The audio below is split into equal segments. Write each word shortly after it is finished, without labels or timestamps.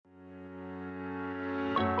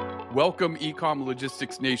Welcome, Ecom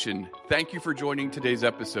Logistics Nation. Thank you for joining today's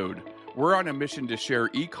episode. We're on a mission to share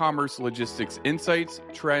e-commerce logistics insights,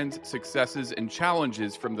 trends, successes, and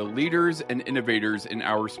challenges from the leaders and innovators in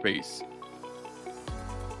our space.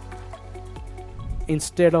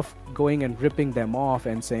 Instead of going and ripping them off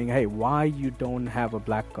and saying, hey, why you don't have a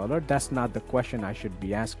black color? That's not the question I should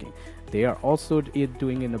be asking. They are also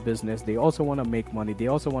doing in a business. They also want to make money. They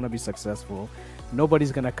also want to be successful.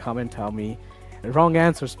 Nobody's going to come and tell me wrong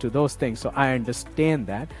answers to those things. So I understand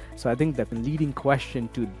that. So I think that the leading question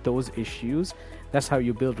to those issues, that's how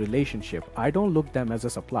you build relationship. I don't look them as a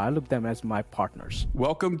supplier. I look them as my partners.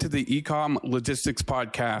 Welcome to the Ecom Logistics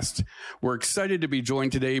Podcast. We're excited to be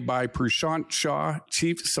joined today by Prashant Shah,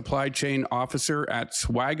 Chief Supply Chain Officer at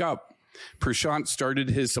Swag Up. Prashant started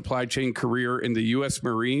his supply chain career in the U.S.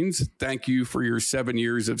 Marines. Thank you for your 7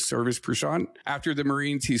 years of service, Prashant. After the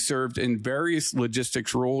Marines, he served in various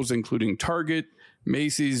logistics roles, including Target,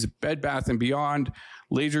 Macy's, Bed Bath & Beyond,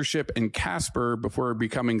 Lasership, and Casper before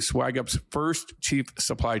becoming Swag Up's first Chief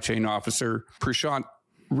Supply Chain Officer. Prashant,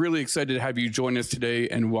 really excited to have you join us today,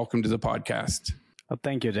 and welcome to the podcast. Well,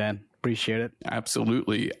 thank you, Dan. Appreciate it.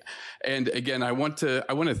 Absolutely. And again, I want to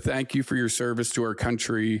thank you for your service to our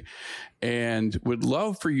country, and would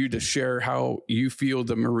love for you to share how you feel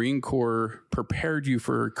the Marine Corps prepared you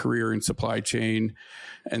for a career in supply chain,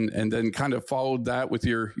 and then kind of followed that with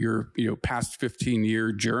your past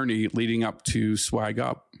 15-year journey leading up to Swag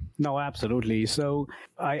Up. No, absolutely. So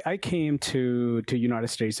I came to United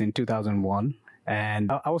States in 2001.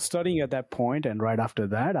 And I was studying at that point, and right after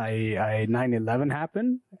that, 9/11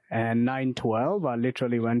 happened, and 9/12, I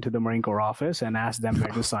literally went to the Marine Corps office and asked them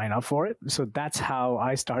where to sign up for it. So that's how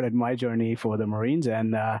I started my journey for the Marines.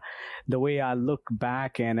 And the way I look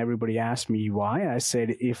back, and everybody asked me why, I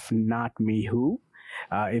said, if not me, who?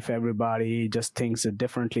 If everybody just thinks it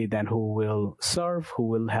differently, then who will serve, who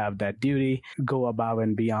will have that duty, go above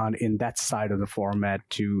and beyond in that side of the format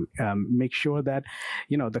to make sure that,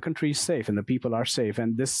 the country is safe and the people are safe.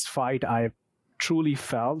 And this fight, I truly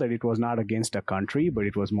felt that it was not against a country, but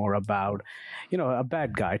it was more about, a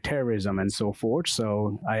bad guy, terrorism and so forth.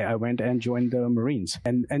 So I went and joined the Marines.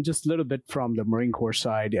 And just a little bit from the Marine Corps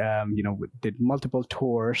side, did multiple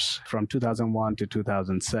tours from 2001 to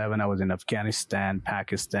 2007. I was in Afghanistan,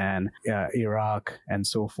 Pakistan, Iraq, and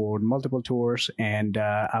so forth, multiple tours. And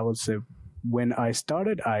I would say, when I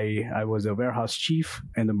started, I was a warehouse chief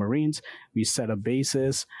in the Marines. We set up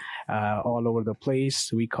bases all over the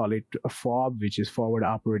place. We call it a FOB, which is Forward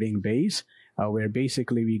Operating Base, where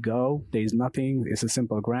basically we go. There's nothing. It's a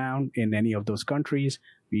simple ground in any of those countries.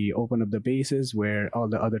 We open up the bases where all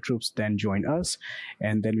the other troops then join us,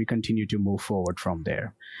 and then we continue to move forward from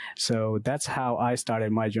there. So that's how I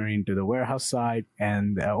started my journey into the warehouse side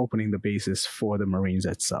and opening the bases for the Marines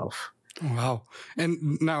itself. Wow.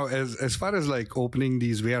 And now as far as like opening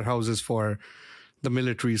these warehouses for the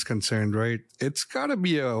military is concerned, right? It's got to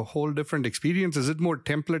be a whole different experience. Is it more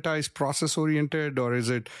templatized, process oriented, or is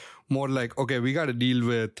it more like, okay, we got to deal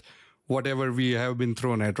with whatever we have been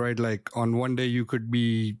thrown at, right? Like on one day you could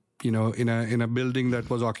be, in a building that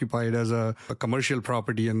was occupied as a commercial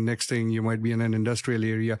property, and next thing you might be in an industrial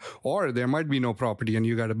area, or there might be no property and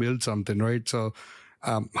you got to build something, right? So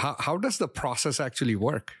how does the process actually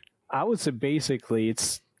work? I would say basically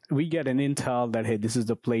we get an intel that, hey, this is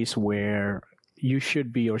the place where you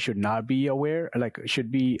should be or should not be should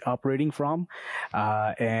be operating from.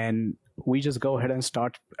 And we just go ahead and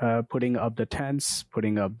start putting up the tents,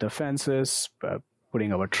 putting up the fences,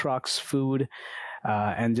 putting up our trucks, food,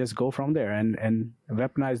 and just go from there and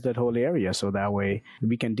weaponize that whole area. So that way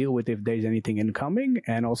we can deal with if there's anything incoming,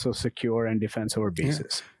 and also secure and defend our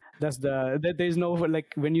bases. Yeah. There's no,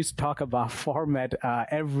 like, when you talk about format,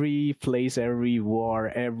 every place, every war,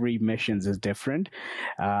 every missions is different.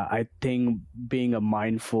 I think being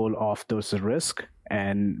mindful of those risks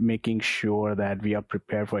and making sure that we are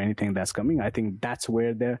prepared for anything that's coming, I think that's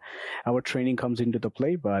where our training comes into the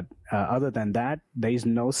play. But other than that, there is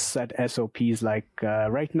no set SOPs. Like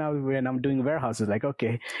right now when I'm doing warehouses, like,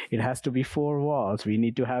 okay, it has to be 4 walls. We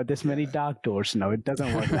need to have this many dock doors. No, it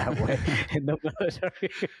doesn't work that way in the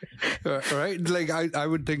military. Right. Like I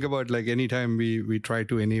would think about, like, anytime we try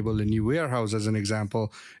to enable a new warehouse as an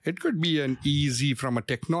example, it could be an easy, from a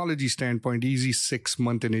technology standpoint, easy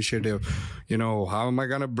 6-month initiative. How am I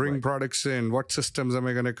going to bring products in? What systems am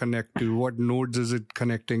I going to connect to? What nodes is it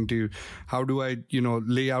connecting to? How do I,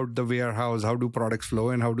 lay out the warehouse? How do products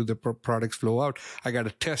flow in? How do the products flow out? I got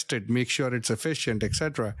to test it, make sure it's efficient,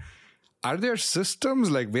 etc. are there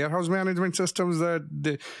systems like warehouse management systems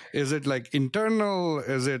is it like internal?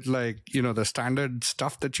 Is it like, the standard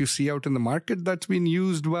stuff that you see out in the market that's been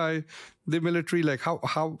used by the military? Like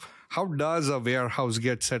how does a warehouse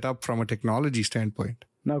get set up from a technology standpoint?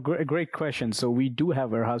 No, great question. So we do have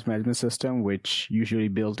a warehouse management system, which usually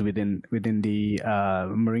built within the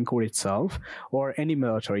Marine Corps itself, or any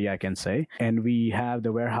military, I can say. And we have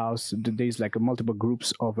the warehouse. There's like multiple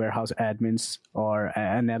groups of warehouse admins or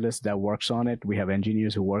analysts that works on it. We have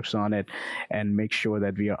engineers who works on it and make sure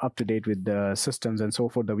that we are up to date with the systems and so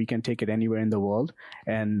forth, that we can take it anywhere in the world,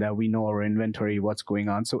 and we know our inventory, what's going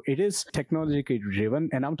on. So it is technologically driven,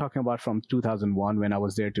 and I'm talking about from 2001 when I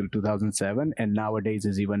was there till 2007, and nowadays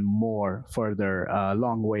is even more further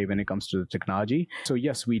long way when it comes to the technology. So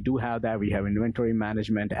yes, we do have that. We have inventory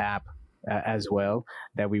management app as well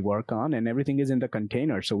that we work on, and everything is in the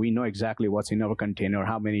container. So we know exactly what's in our container,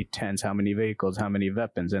 how many tents, how many vehicles, how many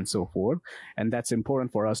weapons, and so forth. And that's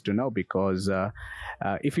important for us to know, because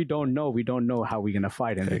if we don't know how we're going to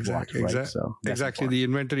fight in the war, right? So exactly. The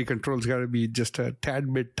inventory control's got to be just a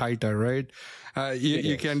tad bit tighter, right?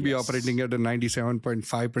 You can be operating at a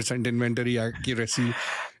 97.5% inventory accuracy.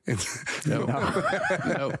 No.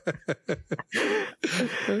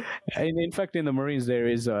 And in fact, in the Marines, there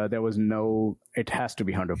was no, it has to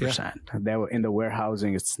be 100%. There in the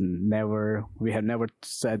warehousing, we have never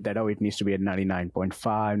said that, it needs to be at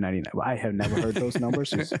 99.5, 99. I have never heard those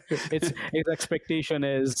numbers. Its expectation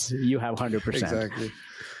is you have 100%. Exactly.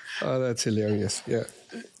 Oh, that's hilarious. Yeah.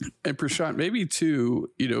 And Prashant, maybe too,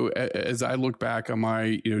 as I look back on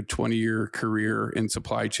my, 20-year career in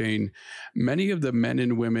supply chain, many of the men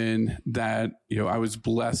and women that, I was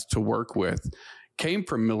blessed to work with came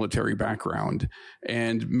from military background.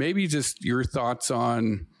 And maybe just your thoughts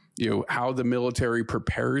on, how the military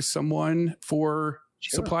prepares someone for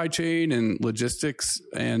supply chain and logistics,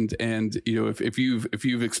 and if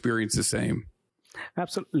you've experienced the same.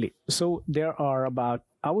 Absolutely. So there are about,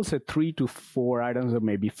 I would say 3 to 4 items, or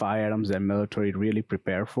maybe 5 items that military really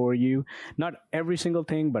prepare for you. Not every single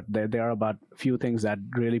thing, but there are about a few things that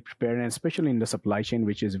really prepare, and especially in the supply chain,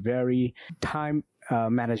 which is very time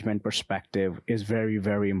management perspective is very,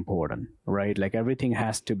 very important, right? Like everything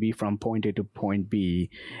has to be from point A to point B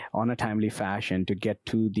on a timely fashion to get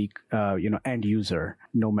to the, end user,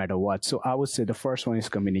 no matter what. So I would say the first one is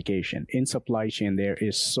communication. In supply chain, there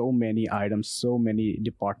is so many items, so many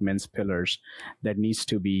departments, pillars that needs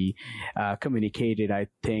to be communicated. I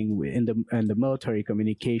think in the military,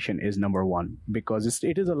 communication is number one, because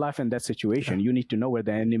it is a life and death situation. You need to know where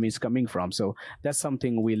the enemy is coming from. So that's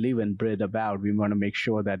something we live and breathe about. We want to make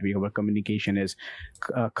sure that our communication is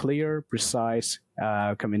clear, precise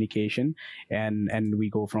communication, and we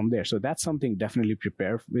go from there. So that's something definitely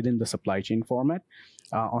prepare within the supply chain format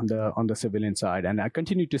on the civilian side. And I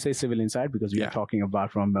continue to say civilian side because we are talking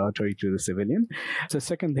about from military to the civilian. So the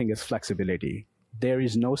second thing is flexibility. There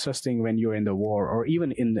is no such thing when you're in the war, or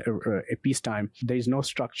even in a peacetime. There is no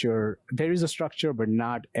structure. There is a structure, but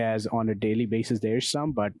not as on a daily basis. There is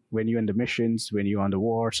some, but when you're in the missions, when you're on the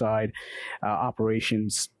war side,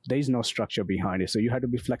 operations, there is no structure behind it. So you have to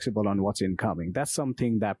be flexible on what's incoming. That's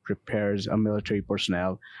something that prepares a military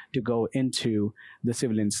personnel to go into the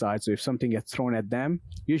civilian side. So if something gets thrown at them,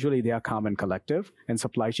 usually they are calm and collective, and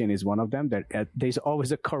supply chain is one of them. That there's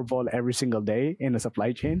always a curveball every single day in a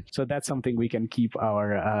supply chain. So that's something we can keep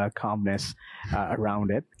our calmness around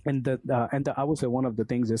it. And I would say one of the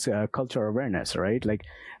things is cultural awareness, right? Like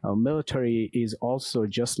military is also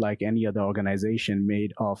just like any other organization,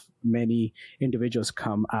 made of many individuals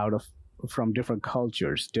come out from different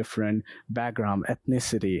cultures, different background,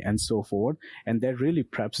 ethnicity, and so forth. And that really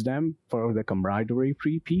preps them for the camaraderie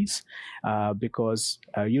piece, because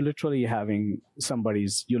you literally having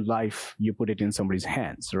your life, you put it in somebody's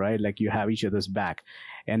hands, right? Like you have each other's back.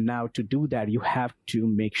 And now to do that, you have to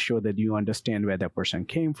make sure that you understand where that person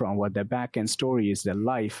came from, what their back end story is, their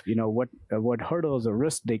life, what hurdles or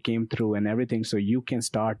risks they came through and everything. So you can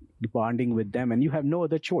start bonding with them, and you have no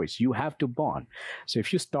other choice. You have to bond. So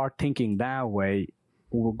if you start thinking that way,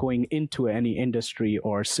 going into any industry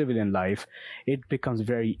or civilian life, it becomes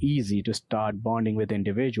very easy to start bonding with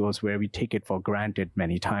individuals where we take it for granted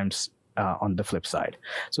many times. On the flip side.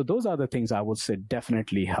 So those are the things I would say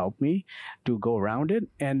definitely help me to go around it.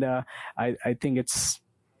 And I think it's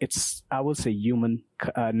I would say human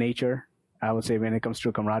nature. I would say when it comes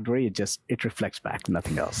to camaraderie, it reflects back,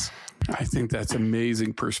 nothing else. I think that's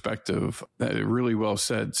amazing perspective. That really well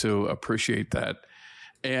said. So appreciate that.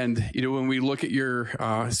 And, when we look at your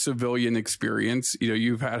civilian experience,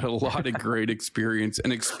 you've had a lot of great experience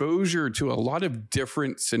and exposure to a lot of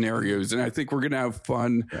different scenarios. And I think we're going to have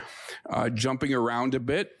fun jumping around a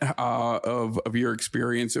bit of your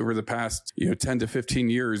experience over the past, 10 to 15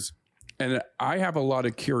 years. And I have a lot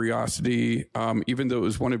of curiosity, even though it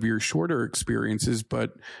was one of your shorter experiences,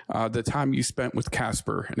 but the time you spent with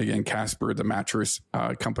Casper, and again, Casper, the mattress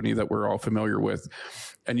company that we're all familiar with.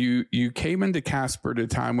 And you came into Casper at a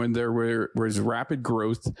time when there was rapid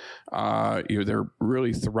growth. They're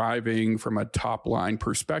really thriving from a top line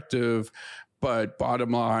perspective, but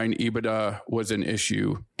bottom line, EBITDA was an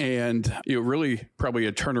issue, and really probably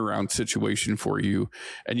a turnaround situation for you.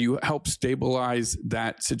 And you helped stabilize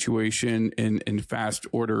that situation in fast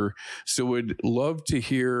order. So would love to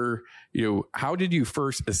hear, how did you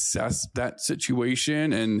first assess that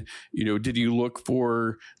situation? And, did you look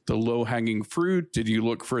for the low hanging fruit? Did you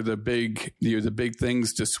look for the big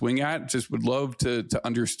things to swing at? Just would love to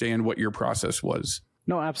understand what your process was.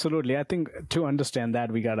 No, absolutely. I think to understand that,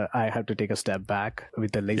 I have to take a step back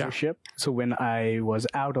with the LaserShip. So when I was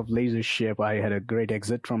out of LaserShip, I had a great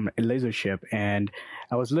exit from LaserShip, and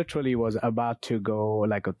I was about to go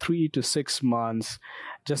like a 3 to 6 months,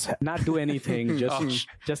 just not do anything,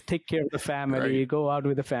 just take care of the family, right. Go out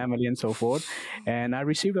with the family and so forth. And I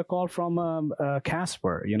received a call from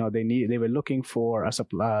Casper. They were looking for a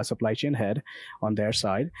supply chain head on their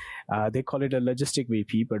side. They call it a logistic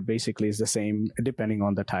VP, but basically it's the same, depending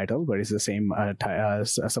on the title, but it's the same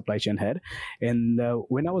supply chain head. And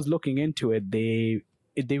when I was looking into it,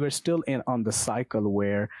 they were still on the cycle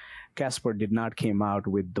where Casper did not came out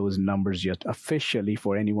with those numbers yet officially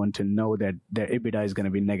for anyone to know that their EBITDA is going to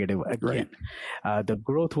be negative again. Right. The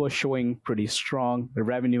growth was showing pretty strong. The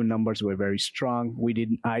revenue numbers were very strong.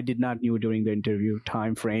 I did not knew during the interview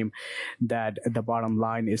time frame that the bottom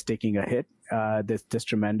line is taking a hit this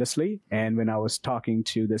tremendously. And when I was talking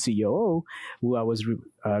to the CEO who I was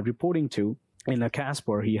reporting to in a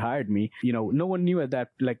Casper, he hired me. No one knew at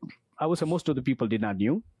that, most of the people did not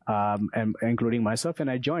knew, including myself, and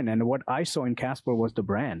I joined. And what I saw in Casper was the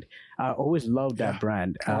brand. I always loved that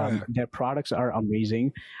brand. Their products are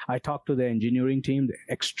amazing. I talked to the engineering team,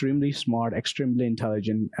 extremely smart, extremely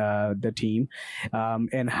intelligent, the team,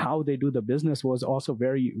 and how they do the business was also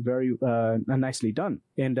very, very nicely done.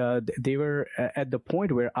 And they were at the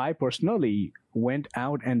point where I personally went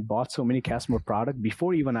out and bought so many Casper products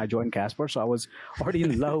before even I joined Casper. So I was already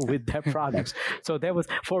in love with their products. So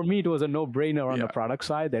for me, it was a no-brainer on the product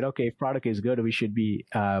side that, okay, if product is good, we should be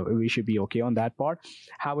okay on that part.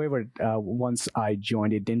 However, once I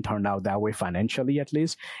joined, it didn't turn out that way financially, at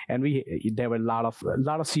least. And there were a lot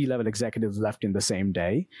of C-level executives left in the same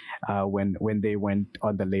day when they went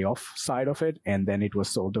on the layoff side of it, and then it was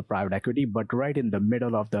sold to private equity. But right in the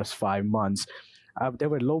middle of those 5 months, there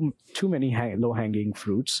were too many low-hanging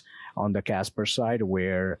fruits on the Casper side,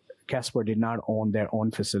 where Casper did not own their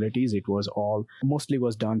own facilities. It was mostly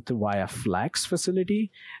done via Flex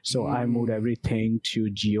facility. So I moved everything to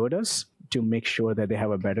Geodis to make sure that they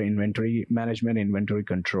have a better inventory management, inventory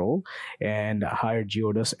control, and hired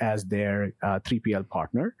Geodis as their 3PL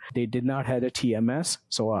partner. They did not have a TMS,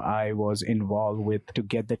 so I was involved to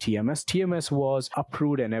get the TMS. TMS was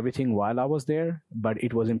approved and everything while I was there, but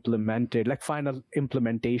it was implemented, final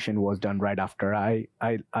implementation was done right after I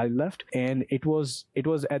left. And it was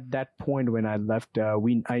at that point when I left,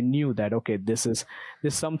 I knew that, okay, this is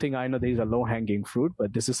something, I know there's a low-hanging fruit,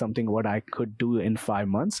 but this is something what I could do in 5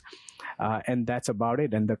 months. And that's about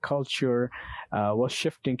it. And the culture was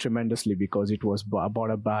shifting tremendously because it was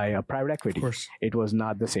bought up by a private equity. Of course. It was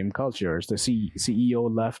not the same culture. The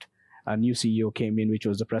CEO left. A new CEO came in, which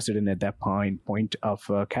was the president at that point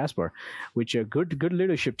of Casper, which a good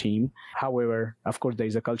leadership team. However, of course, there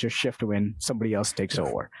is a culture shift when somebody else takes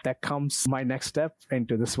over. That comes my next step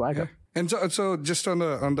into the Swagger. And so just on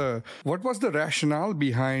the what was the rationale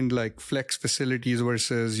behind flex facilities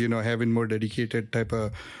versus having more dedicated type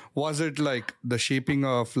of, was it the shaping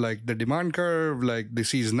of the demand curve, the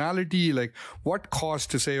seasonality, what caused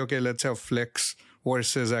to say, okay, let's have flex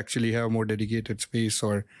versus actually have more dedicated space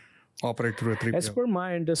or operate through a 3PL? As per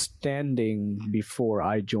my understanding before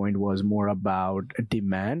I joined was more about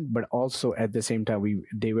demand, but also at the same time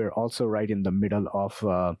they were also right in the middle of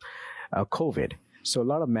COVID. So a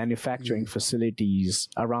lot of manufacturing facilities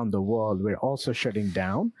around the world were also shutting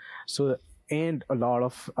down. And a lot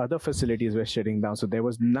of other facilities were shutting down. So there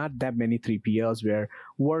was not that many 3PLs were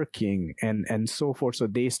working and so forth. So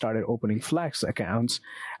they started opening flex accounts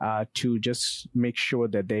to just make sure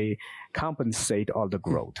that they compensate all the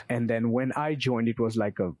growth. And then when I joined, it was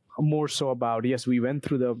more so about, yes, we went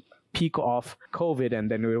through the peak of COVID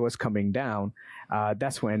and then it was coming down.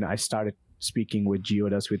 That's when I started speaking with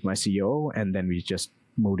Geodus, with my CEO, and then we just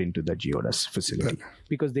moved into the Geodus facility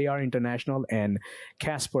because they are international, and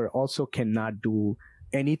Casper also cannot do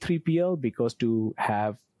any 3PL because to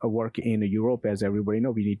have a work in Europe, as everybody know,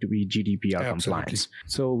 we need to be GDPR compliant.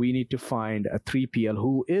 So we need to find a 3PL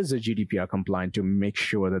who is a GDPR compliant to make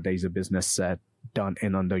sure that there is a business set done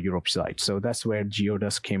in on the Europe side. So that's where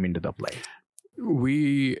Geodus came into the play.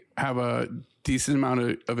 We have a decent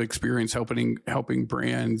amount of experience helping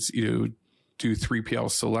brands, do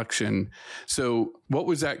 3PL selection. So what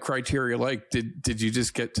was that criteria like? Did you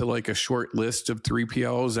just get to like a short list of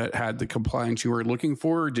 3PLs that had the compliance you were looking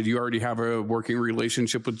for? Or did you already have a working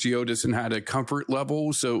relationship with Geodus and had a comfort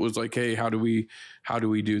level? So it was like, hey, how do we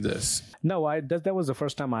do this? No, that was the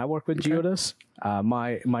first time I worked with Geodus.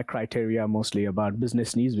 My criteria are mostly about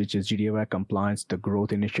business needs, which is GDPR compliance, the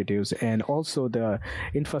growth initiatives, and also the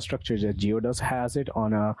infrastructure that Geodus has it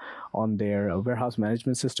on their warehouse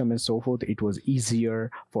management system and so forth. It was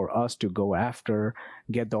easier for us to go after,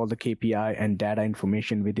 get all the KPI and data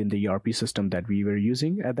information within the ERP system that we were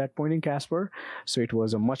using at that point in Casper. So it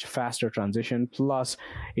was a much faster transition. Plus,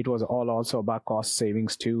 it was all also about cost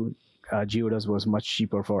savings too. Geodus was much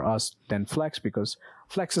cheaper for us than Flex because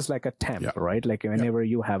Flex is like a temp, right? Like whenever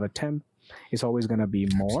you have a temp, it's always going to be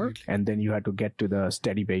more, and then you have to get to the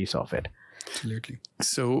steady base of it. Absolutely.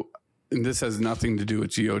 So, and this has nothing to do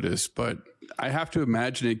with Geodus, but I have to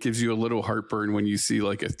imagine it gives you a little heartburn when you see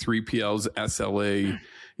like a 3PL's SLA,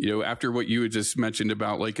 after what you had just mentioned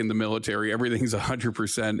about like in the military, everything's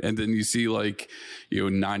 100%. And then you see like,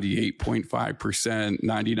 98.5%, 99%,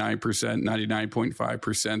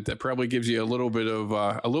 99.5%. That probably gives you a little bit of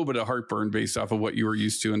heartburn based off of what you were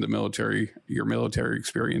used to in the military, your military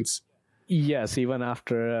experience. Yes, even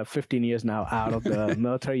after 15 years now out of the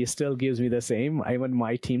military, it still gives me the same. Even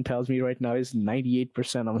my team tells me right now is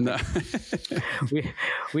 98%.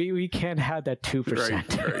 We can't have that 2%.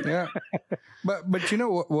 Right. Yeah, but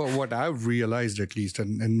what I've realized at least,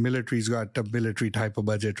 and military's got a military type of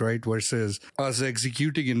budget, right? Versus us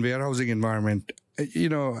executing in warehousing environment.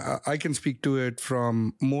 I can speak to it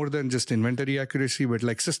from more than just inventory accuracy, but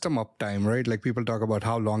like system uptime, right? Like people talk about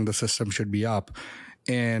how long the system should be up,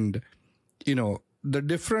 and the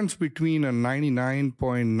difference between a 99.9%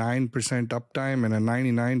 uptime and a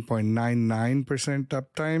 99.99%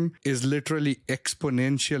 uptime is literally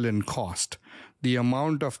exponential in cost. The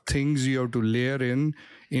amount of things you have to layer in,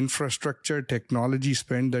 infrastructure, technology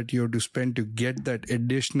spend that you have to spend to get that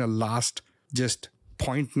additional last just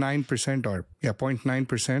 0.9% or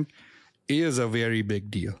 0.9% is a very big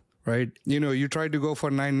deal, right? You try to go for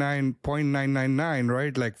 99.999,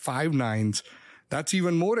 right? Like 5 nines. That's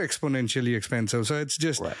even more exponentially expensive. So it's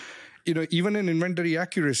just, even in inventory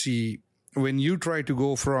accuracy, when you try to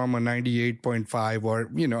go from a 98.5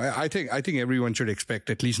 or, I think everyone should expect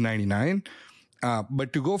at least 99.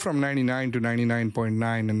 But to go from 99 to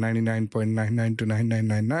 99.9 and 99.99 to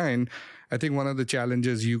 9999, I think one of the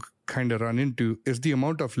challenges you kind of run into is the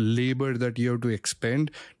amount of labor that you have to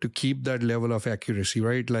expend to keep that level of accuracy,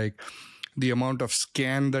 right? Like, the amount of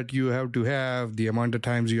scan that you have to have, the amount of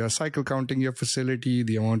times you are cycle counting your facility,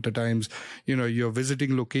 the amount of times, you're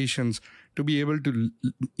visiting locations to be able to,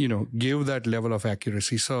 give that level of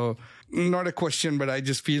accuracy. So not a question, but I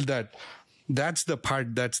just feel that that's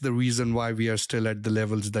the reason why we are still at the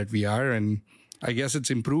levels that we are. And I guess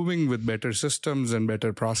it's improving with better systems and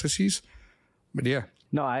better processes. But yeah.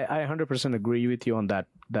 No, I 100% agree with you on that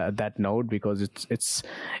note, because it's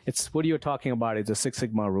what you're talking about is a Six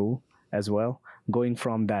Sigma rule as well. Going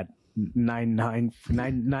from that 90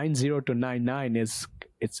 to 99 it's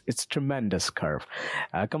tremendous curve.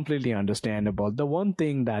 Completely understandable. The one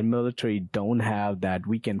thing that military don't have that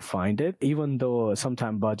we can find it, even though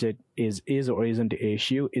sometimes budget is or isn't the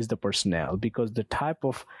issue, is the personnel, because the type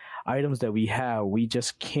of items that we have, we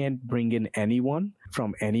just can't bring in anyone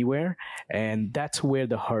from anywhere, and that's where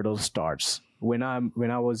the hurdle starts. When I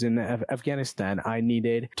was in Afghanistan, I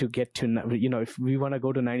needed to get to, if we want to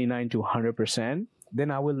go to 99 to 100%, then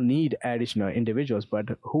I will need additional individuals.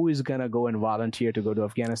 But who is going to go and volunteer to go to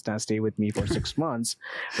Afghanistan, stay with me for 6 months,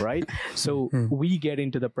 right? So we get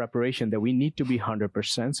into the preparation that we need to be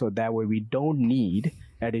 100%. So that way we don't need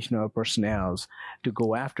additional personnel to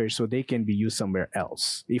go after, so they can be used somewhere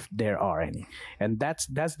else if there are any. And that's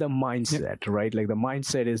the mindset, right? Like the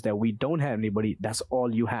mindset is that we don't have anybody. That's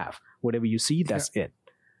all you have. Whatever you see, that's it.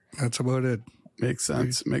 That's about it. Makes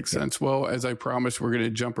sense. Makes sense. Well, as I promised, we're going to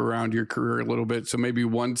jump around your career a little bit. So maybe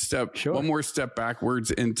one more step backwards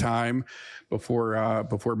in time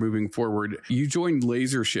before moving forward. You joined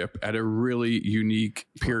Lasership at a really unique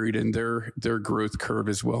period in their growth curve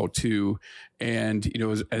as well too. And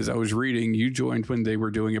as I was reading, you joined when they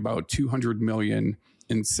were doing about 200 million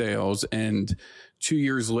in sales, and 2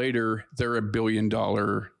 years later, they're $1 billion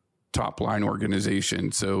top line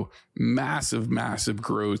organization. So massive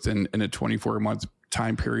growth in a 24-month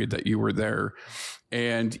time period that you were there.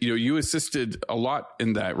 And, you assisted a lot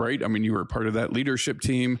in that, right? I mean, you were part of that leadership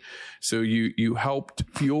team. So you helped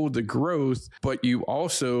fuel the growth, but you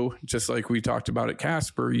also, just like we talked about at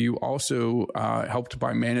Casper, you also helped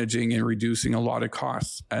by managing and reducing a lot of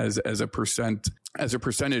costs as a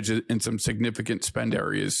percentage in some significant spend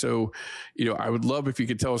areas. So, I would love if you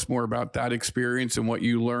could tell us more about that experience and what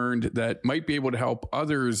you learned that might be able to help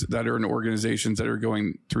others that are in organizations that are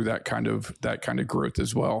going through that kind of growth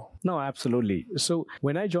as well. No, absolutely. So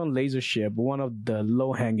when I joined Lasership, one of the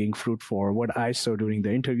low-hanging fruit for what I saw during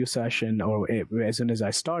the interview session or as soon as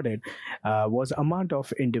I started was amount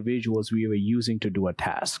of individuals we were using to do a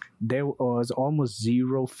task. There was almost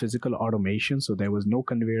zero physical automation. So there was no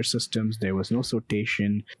conveyor systems. There was no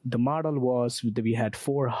sortation. The model was that we had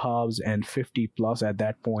 4 hubs and 50 plus at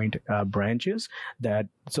that point branches.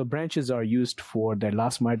 So branches are used for their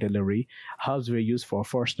last mile delivery. Hubs were used for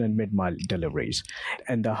first and mid mile deliveries.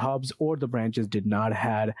 And the hubs or the branches did not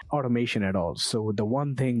have automation at all. So the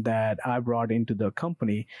one thing that I brought into the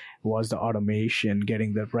company was the automation,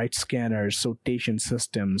 getting the right scanners, sortation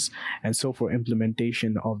systems, and so for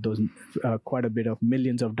implementation of those quite a bit of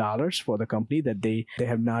millions of dollars for the company that they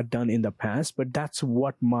have not done in the past. But that's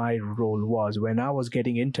what my role was. When I was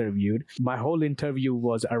getting interviewed, my whole interview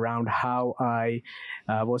was around how I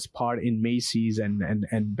was part in Macy's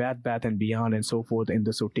and Bed Bath and Beyond and so forth in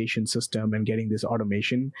the sortation system and getting this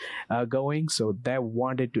automation going. So they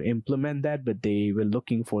wanted to implement that, but they were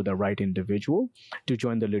looking for the right individual to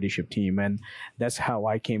join the leadership team. And that's how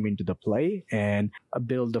I came into the play and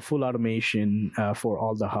build the full automation for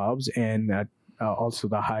all the hubs and also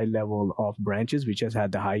the high level of branches, which has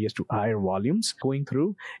had the higher volumes going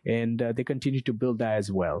through. And they continue to build that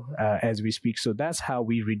as well as we speak. So that's how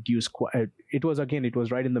we reduce. It was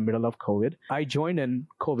right in the middle of COVID. I joined and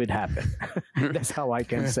COVID happened. That's how I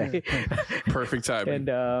can say. Perfect timing.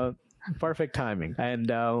 And perfect timing.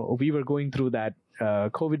 And we were going through that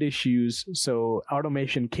COVID issues. So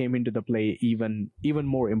automation came into the play even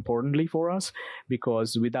more importantly for us,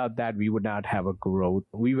 because without that, we would not have a growth.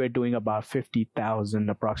 We were doing about 50,000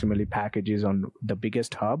 approximately packages on the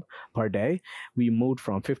biggest hub per day. We moved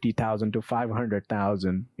from 50,000 to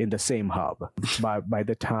 500,000 in the same hub by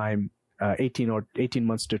the time 18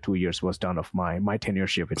 months to 2 years was done of my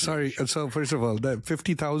tenureship. Sorry. So first of all, that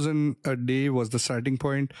 50,000 a day was the starting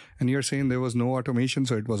point, and you're saying there was no automation,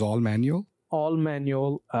 so it was all manual? All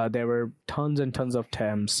manual. There were tons and tons of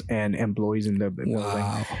temps and employees in the building.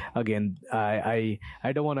 Wow. Again, I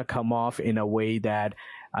don't want to come off in a way that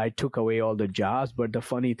I took away all the jobs, but the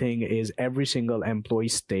funny thing is every single employee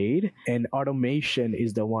stayed, and automation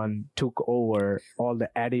is the one took over all the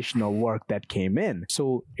additional work that came in.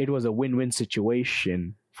 So it was a win-win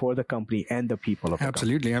situation for the company and the people of the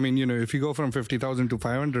Absolutely. company. I mean, if you go from 50,000 to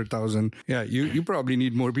 500,000, yeah, you probably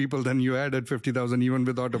need more people than you had at 50,000, even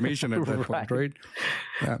with automation at that point, right?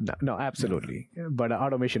 Yeah. No, absolutely. Yeah. But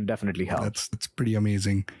automation definitely helps. That's pretty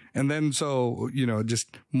amazing. And then, so,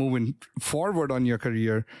 just moving forward on your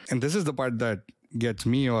career, and this is the part that gets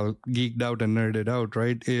me all geeked out and nerded out,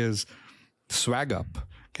 right, is Swag Up.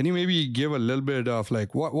 Can you maybe give a little bit of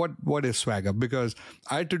like, what is Swag Up? Because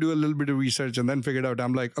I had to do a little bit of research and then figured out,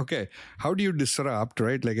 I'm like, okay, how do you disrupt,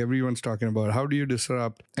 right? Like everyone's talking about, how do you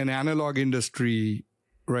disrupt an analog industry,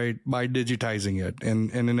 right, by digitizing it and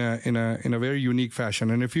in a very unique fashion?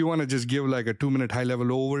 And if you want to just give like a 2-minute high level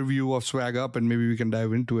overview of Swag Up, and maybe we can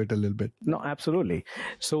dive into it a little bit. No, absolutely.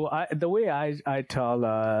 So the way I tell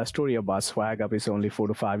a story about Swag Up is only 4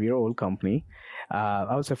 to 5 year old company.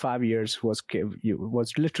 I would say 5 years was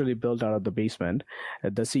literally built out of the basement.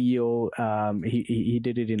 The CEO, he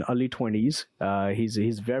did it in early 20s.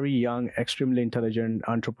 He's very young, extremely intelligent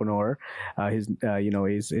entrepreneur. His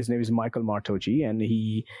name is Michael Martocci, and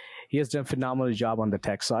he He has done a phenomenal job on the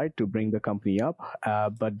tech side to bring the company up.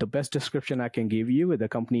 But the best description I can give you, the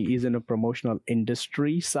company is in a promotional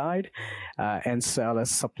industry side and sell a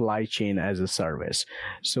supply chain as a service.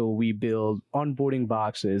 So we build onboarding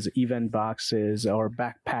boxes, event boxes, or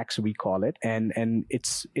backpacks, we call it. And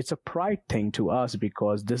it's a pride thing to us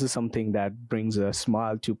because this is something that brings a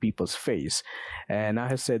smile to people's face. And I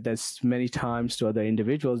have said this many times to other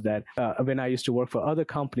individuals that when I used to work for other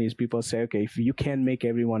companies, people say, okay, if you can make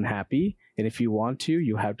everyone happy, and if you want to,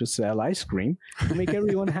 you have to sell ice cream to make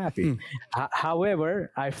everyone happy.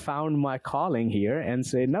 However, I found my calling here and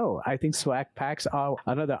say, no, I think swag packs are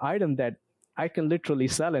another item that I can literally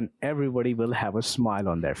sell and everybody will have a smile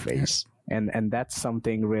on their face. And that's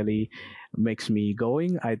something really makes me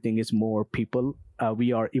going. I think it's more people.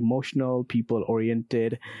 We are emotional,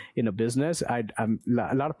 people-oriented in a business. A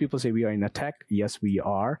lot of people say we are in a tech. Yes, we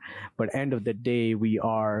are. But end of the day, we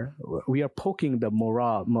are poking the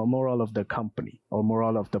morale of the company or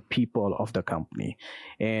morale of the people of the company,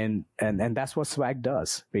 and that's what Swag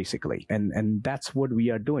does basically. And that's what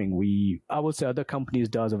we are doing. I would say other companies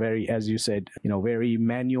does a very, as you said, very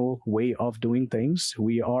manual way of doing things.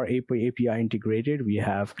 We are API integrated. We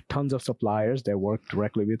have tons of suppliers that work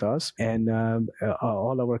directly with us, and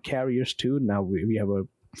all our carriers too. Now we have a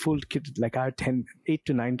full kit, like I have 8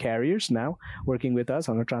 to 9 carriers now working with us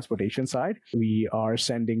on the transportation side. We are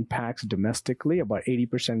sending packs domestically, about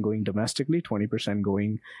 80% going domestically, 20%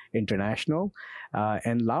 going international.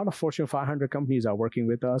 And a lot of Fortune 500 companies are working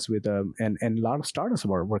with us and a lot of startups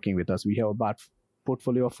are working with us. We have about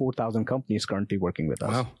portfolio of 4,000 companies currently working with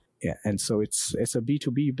us. Wow. Yeah, and so it's a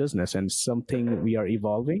B2B business and something we are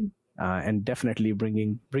evolving and definitely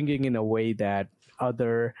bringing in a way that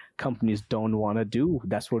other companies don't want to do.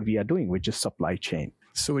 That's what we are doing, which is supply chain.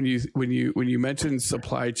 So when you mentioned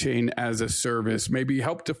supply chain as a service, maybe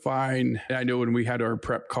help define. I know when we had our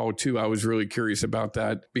prep call too, I was really curious about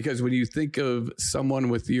that, because when you think of someone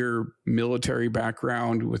with your military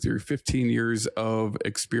background, with your 15 years of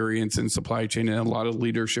experience in supply chain and a lot of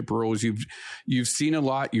leadership roles, you've seen a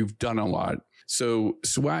lot, you've done a lot. So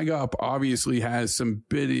Swag Up obviously has some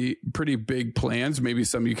pretty big plans. Maybe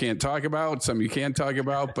some you can't talk about, some you can talk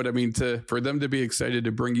about. But I mean, for them to be excited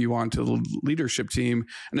to bring you onto the leadership team.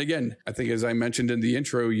 And again, I think as I mentioned in the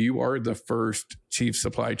intro, you are the first chief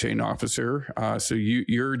supply chain officer. So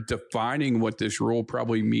you're defining what this role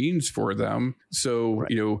probably means for them. So,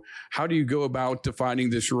 right. How do you go about defining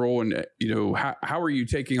this role? And, how are you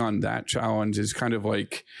taking on that challenge is kind of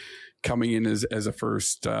like coming in as a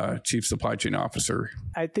first chief supply chain officer?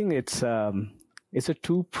 I think it's a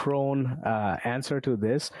two-pronged answer to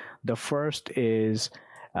this. The first is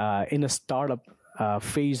in a startup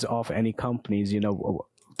phase of any companies,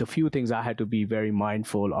 the few things I had to be very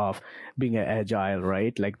mindful of being agile,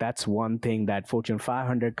 right? Like that's one thing that Fortune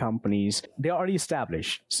 500 companies, they're already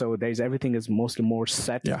established. So everything is mostly more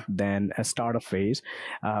set than a startup phase.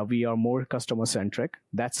 We are more customer centric.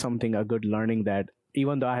 That's something, a good learning that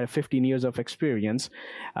even though I have 15 years of experience,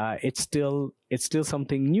 it's still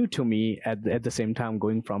something new to me at the same time,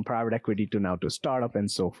 going from private equity to now to startup and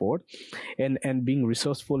so forth, and being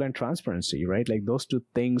resourceful and transparency, right? Like those two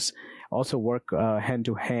things also work hand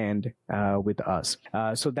to hand with us.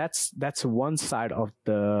 So that's one side of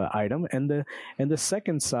the item, and the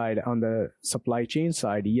second side, on the supply chain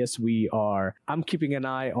side, yes, I'm keeping an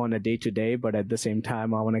eye on a day to day, but at the same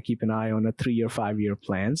time, I want to keep an eye on a 3 or 5 year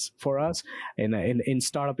plans for us. In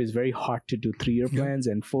startup, it's very hard to do 3 year plans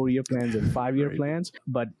and 4 year plans and 5 year plans.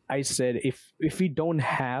 But I said, if we don't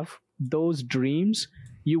have those dreams,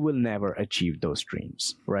 you will never achieve those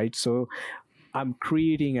dreams, right? So I'm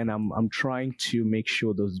creating and I'm trying to make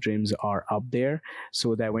sure those dreams are up there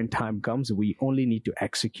so that when time comes, we only need to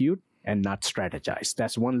execute and not strategize.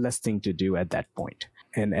 That's one less thing to do at that point.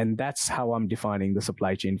 And that's how I'm defining the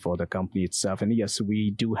supply chain for the company itself. And yes,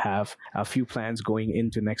 we do have a few plans going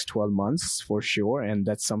into next 12 months for sure. And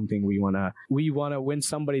that's something we want to, when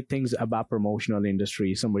somebody thinks about promotional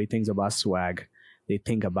industry, somebody thinks about swag, they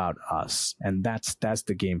think about us. And that's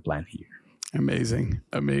the game plan here. Amazing.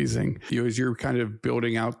 As you're kind of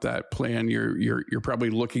building out that plan, you're probably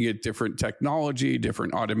looking at different technology,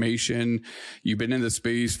 different automation. You've been in the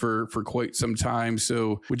space for quite some time.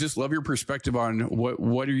 So we just love your perspective on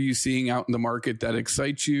what are you seeing out in the market that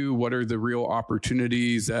excites you? What are the real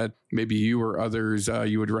opportunities that maybe you or others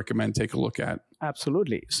you would recommend take a look at?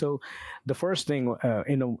 Absolutely. So the first thing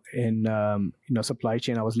in supply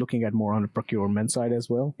chain, I was looking at more on the procurement side as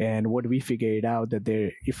well. And what we figured out that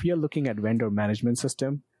if you're looking at vendor management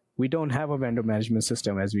system, we don't have a vendor management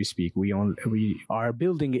system as we speak. We are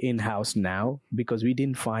building in-house now because we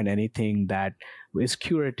didn't find anything that is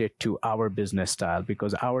curated to our business style,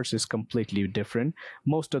 because ours is completely different.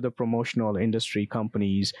 Most of the promotional industry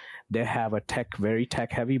companies, they have a very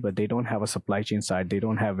tech heavy, but they don't have a supply chain side. They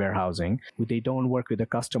don't have warehousing. They don't work with the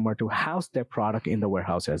customer to house their product in the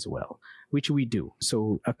warehouse as well, which we do.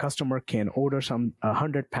 So a customer can order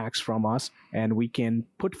 100 packs from us, and we can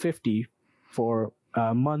put 50 for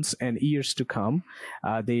months and years to come.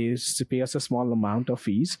 They pay us a small amount of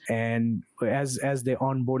fees, and as they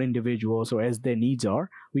onboard individuals or as their needs are,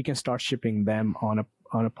 we can start shipping them on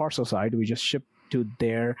a parcel side. We just ship to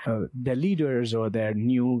their leaders or their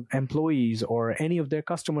new employees or any of their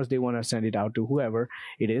customers they want to send it out to, whoever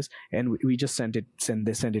it is, and we just send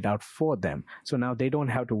it out for them. So now they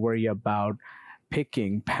don't have to worry about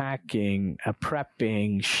picking, packing,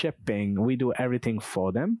 prepping, shipping. We do everything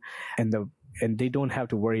for them, and they don't have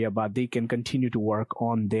to worry about, they can continue to work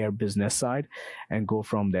on their business side and go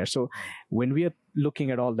from there. So when we are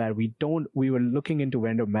looking at all that, we were looking into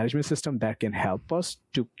vendor management system that can help us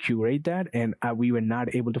to curate that, and we were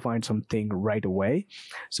not able to find something right away.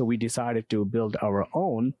 So we decided to build our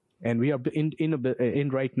own, and we are in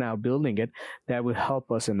right now building it, that will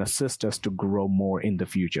help us and assist us to grow more in the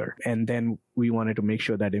future. And then we wanted to make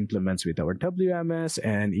sure that implements with our WMS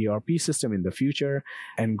and ERP system in the future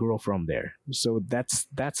and grow from there. So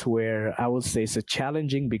that's where I will say it's a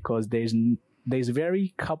challenging, because there's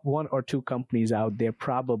one or two companies out there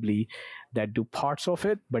probably that do parts of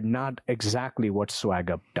it, but not exactly what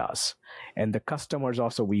SwagUp does. And the customers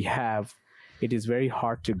also we have, it is very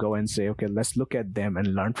hard to go and say, okay, let's look at them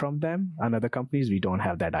and learn from them. And other companies, we don't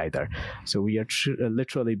have that either. So we are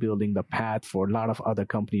literally building the path for a lot of other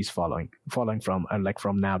companies following from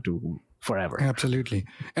now to forever. Absolutely.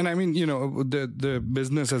 And I mean, the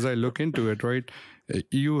business, as I look into it, right,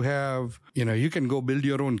 you have, you can go build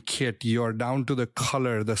your own kit. You're down to the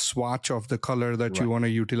color, the swatch of the color that you want to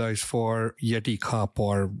utilize for Yeti cup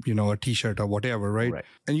or, a t-shirt or whatever, right?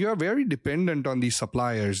 And you are very dependent on these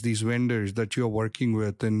suppliers, these vendors that you're working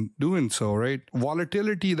with in doing so, right?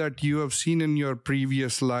 Volatility that you have seen in your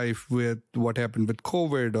previous life with what happened with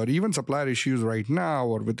COVID, or even supplier issues right now,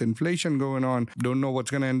 or with inflation going on, don't know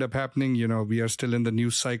what's going to end up happening. We are still in the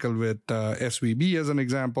news cycle with SVB as an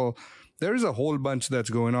example. There is a whole bunch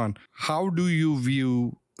that's going on. How do you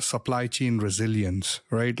view supply chain resilience,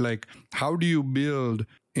 right? Like, how do you build,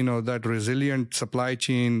 that resilient supply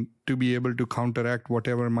chain to be able to counteract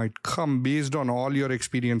whatever might come based on all your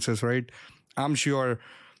experiences, right? I'm sure,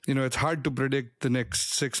 it's hard to predict the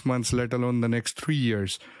next 6 months, let alone the next 3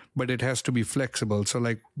 years, but it has to be flexible. So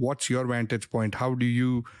like, what's your vantage point? How do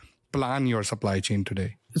you plan your supply chain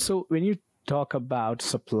today? So when you talk about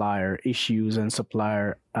supplier issues and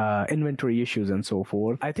supplier inventory issues and so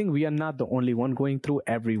forth, I think we are not the only one going through.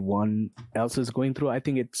 Everyone else is going through. I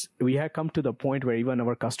think we have come to the point where even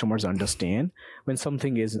our customers understand when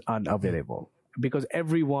something is unavailable, because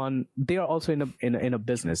they are also in a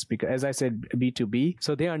business, because as I said, B2B,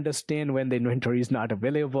 so they understand when the inventory is not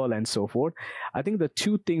available and so forth. I think the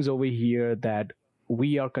two things over here that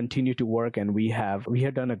we are continue to work, and we have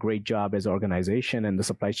done a great job as an organization, and the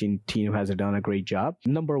supply chain team has done a great job.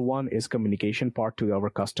 Number one is communication part to our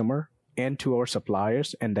customer and to our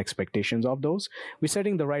suppliers and the expectations of those. We're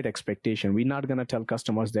setting the right expectation. We're not going to tell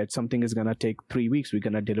customers that something is going to take 3 weeks, we're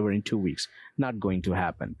going to deliver in 2 weeks. Not going to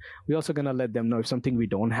happen. We're also going to let them know if something we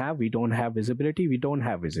don't have visibility, we don't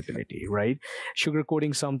have visibility, right?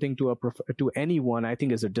 Sugarcoating something to anyone, I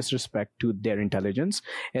think, is a disrespect to their intelligence.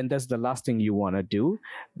 And that's the last thing you want to do,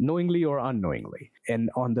 knowingly or unknowingly. And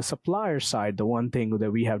on the supplier side, the one thing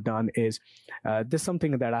that we have done is, this is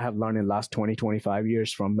something that I have learned in the last 20, 25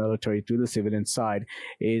 years from military to the civilian side,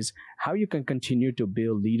 is how you can continue to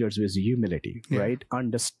build leaders with humility, right?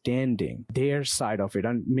 Understanding their side of it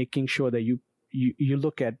and making sure that you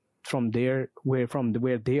look at from where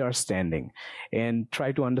they are standing and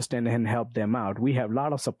try to understand and help them out. We have a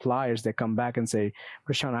lot of suppliers that come back and say,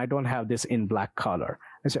 Prashant, I don't have this in black color.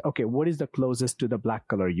 I say, okay, what is the closest to the black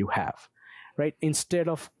color you have? Right? Instead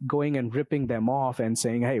of going and ripping them off and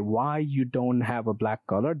saying, hey, why you don't have a black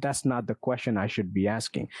color? That's not the question I should be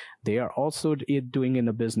asking. They are also doing in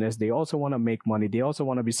a business. They also want to make money. They also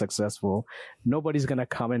want to be successful. Nobody's going to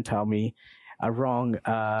come and tell me wrong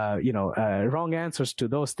answers to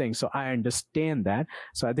those things. So I understand that.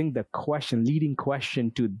 So I think the leading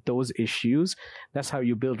question to those issues, that's how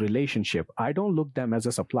you build relationship. I don't look them as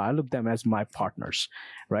a supplier. I look them as my partners,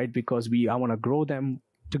 right? Because I want to grow them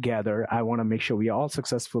together. I want to make sure we are all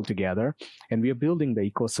successful together, and we are building the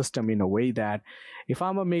ecosystem in a way that if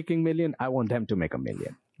I'm making $1 million, I want them to make $1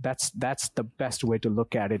 million. That's the best way to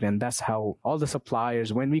look at it. And that's how all the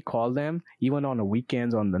suppliers, when we call them, even on the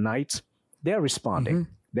weekends, on the nights, they're responding.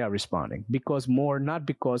 Mm-hmm. They are responding not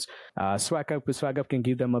because Swag Up can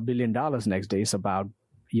give them $1 billion next day. It's about,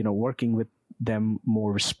 working with them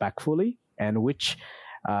more respectfully, and which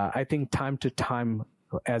I think time to time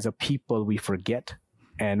as a people we forget,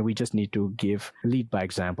 and we just need to lead by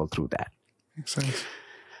example through that. Makes sense.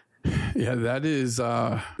 Yeah,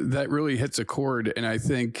 that really hits a chord. And I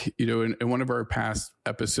think, in one of our past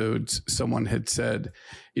episodes, someone had said,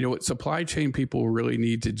 what supply chain people really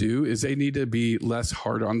need to do is they need to be less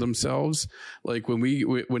hard on themselves. Like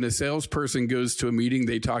when a salesperson goes to a meeting,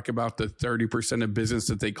 they talk about the 30% of business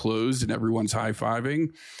that they closed and everyone's high-fiving.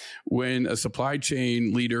 When a supply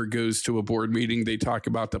chain leader goes to a board meeting, they talk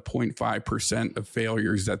about the 0.5% of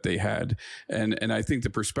failures that they had. And I think the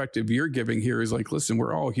perspective you're giving here is like, listen,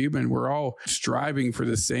 we're all human. We're all striving for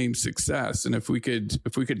the same success. And if we could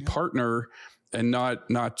partner and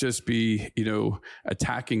not just be,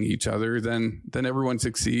 attacking each other, then everyone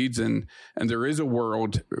succeeds. And there is a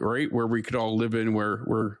world, right, where we could all live in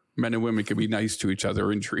where men and women can be nice to each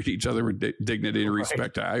other and treat each other with dignity and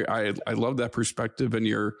respect. I love that perspective and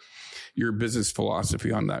your business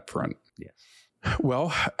philosophy on that front. Yes. Well,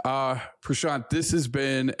 Prashant, this has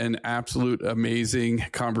been an absolute amazing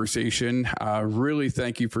conversation. Really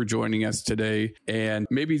thank you for joining us today. And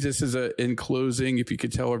maybe just in closing, if you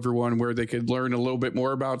could tell everyone where they could learn a little bit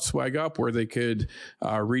more about Swag Up, where they could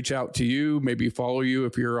reach out to you, maybe follow you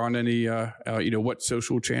if you're on any, what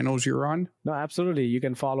social channels you're on. No, absolutely. You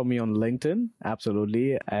can follow me on LinkedIn.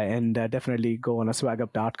 Absolutely. And definitely go on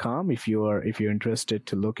swagup.com if you're interested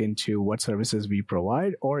to look into what services we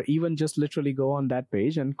provide, or even just literally go on that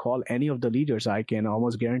page and call any of the leaders. I can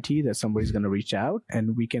almost guarantee that somebody's going to reach out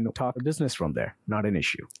and we can talk business from there. Not an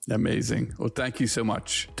issue. Amazing. Well, thank you so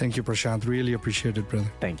much. Thank you, Prashant. Really appreciate it, brother.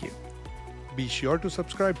 Thank you. Be sure to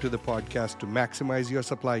subscribe to the podcast to maximize your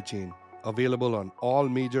supply chain. Available on all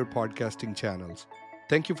major podcasting channels.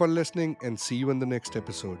 Thank you for listening and see you in the next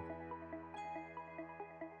episode.